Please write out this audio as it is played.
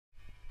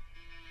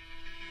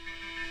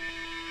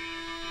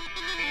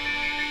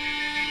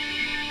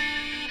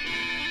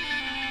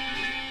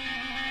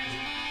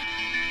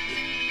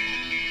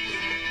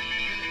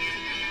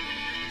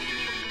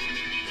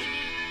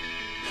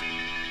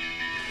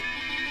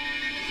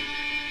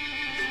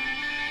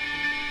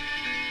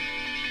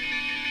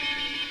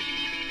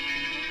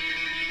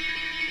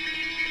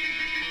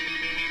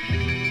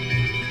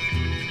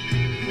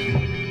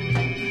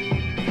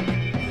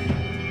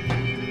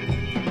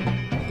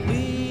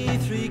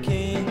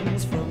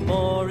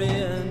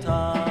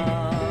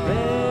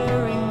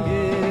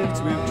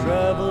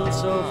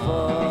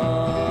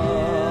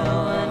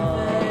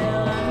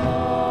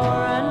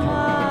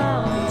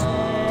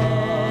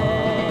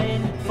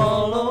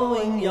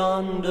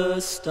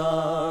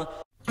star.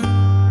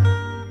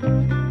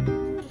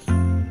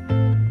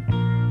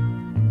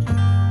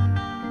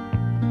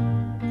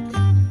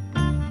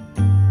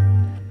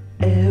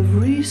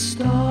 Every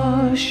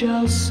star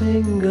shall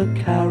sing a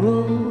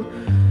carol,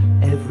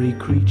 every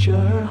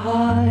creature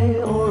high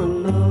or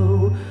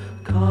low.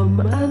 Come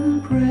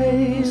and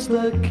praise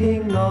the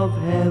King of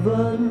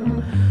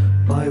Heaven,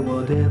 by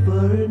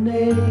whatever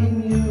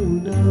name you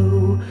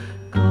know.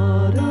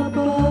 God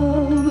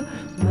above,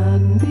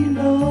 man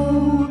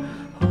below,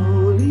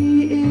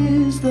 holy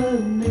is the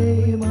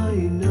name I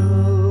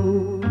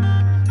know.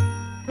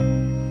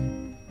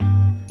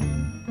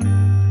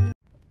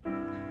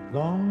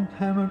 Long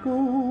time ago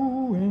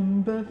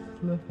in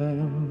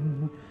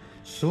Bethlehem,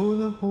 so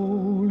the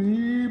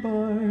Holy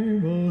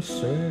Bible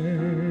say,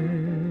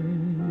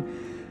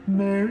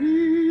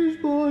 Mary's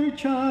boy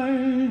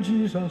child,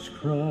 Jesus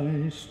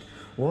Christ,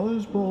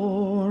 was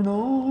born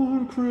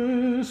on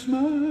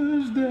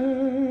Christmas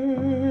Day.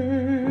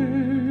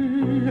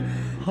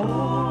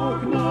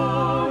 Hark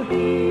now,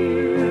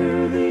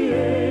 hear the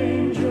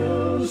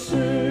angels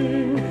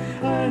sing,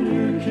 a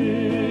new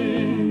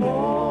King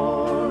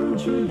born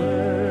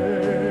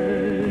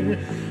today,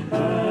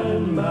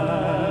 and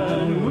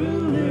man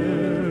will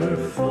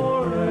live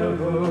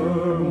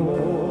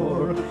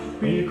forevermore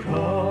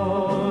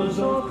because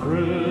of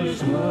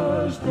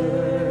Christmas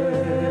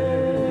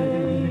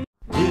Day.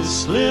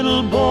 This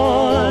little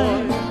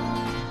boy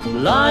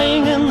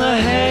lying in the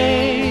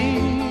hay,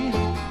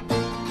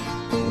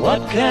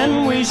 what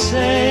can we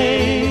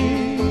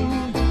say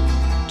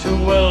to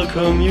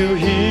welcome you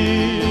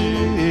here?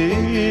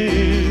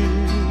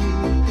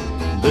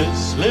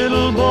 This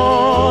little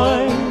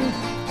boy,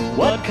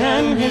 what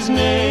can his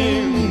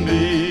name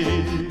be?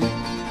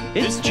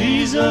 It's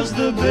Jesus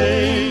the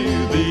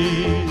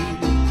baby,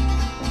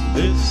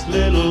 this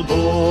little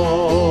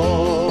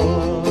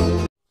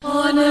boy.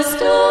 On a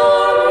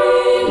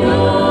starry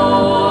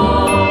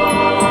night,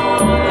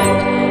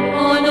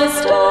 on a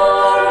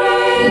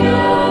starry night,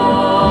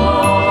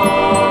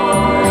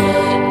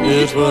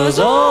 It was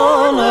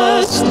on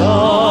a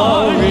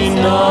starry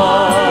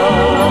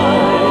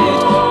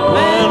night,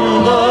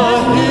 when the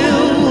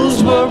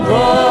hills were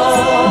bright,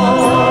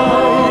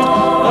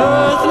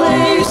 earth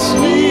lay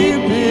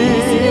sleeping,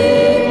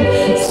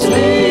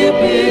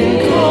 sleeping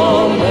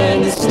calm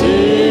and still.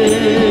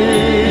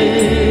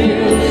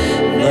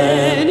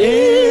 Then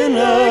in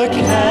a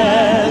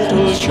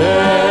cattle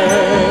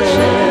shed,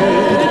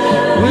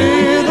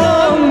 with a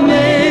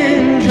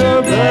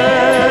manger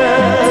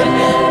bed,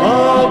 a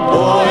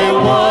boy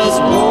was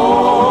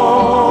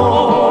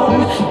born,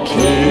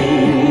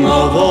 King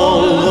of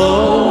all the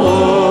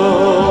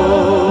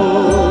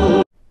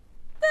world.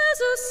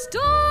 there's a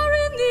star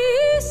in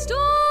the east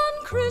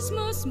on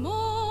Christmas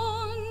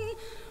morn.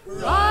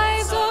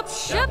 Rise up,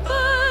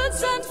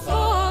 shepherds, and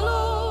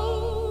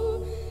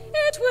follow.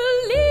 It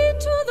will lead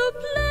to the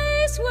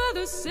place where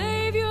the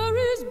Savior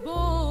is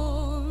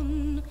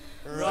born.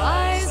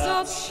 Rise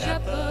up,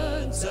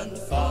 shepherds, and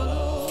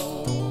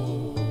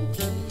follow.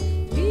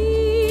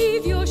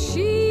 Leave your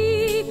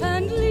sheep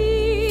and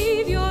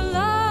leave your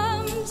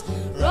lambs.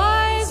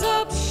 Rise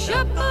up,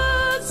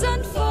 shepherds,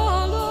 and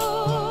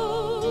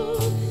follow.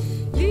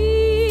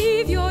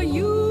 Leave your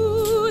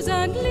ewes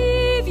and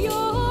leave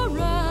your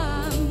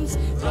rams.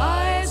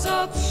 Rise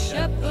up,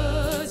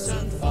 shepherds,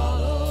 and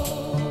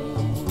follow.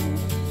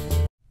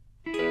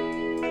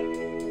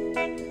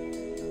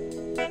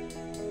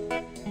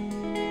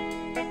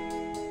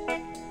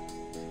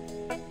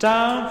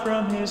 Down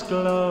from his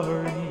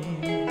glory,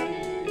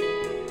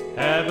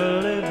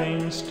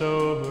 ever-living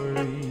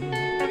story,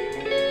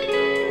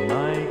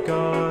 my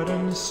God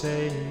and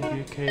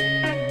Savior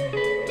came,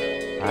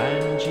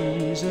 and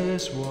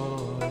Jesus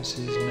was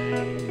his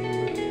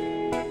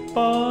name.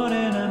 Born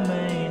in a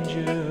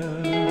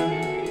manger,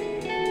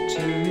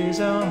 to his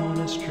own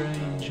a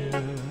stranger,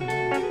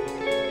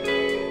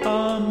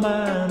 a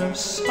man of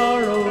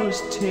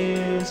sorrows,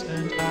 tears,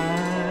 and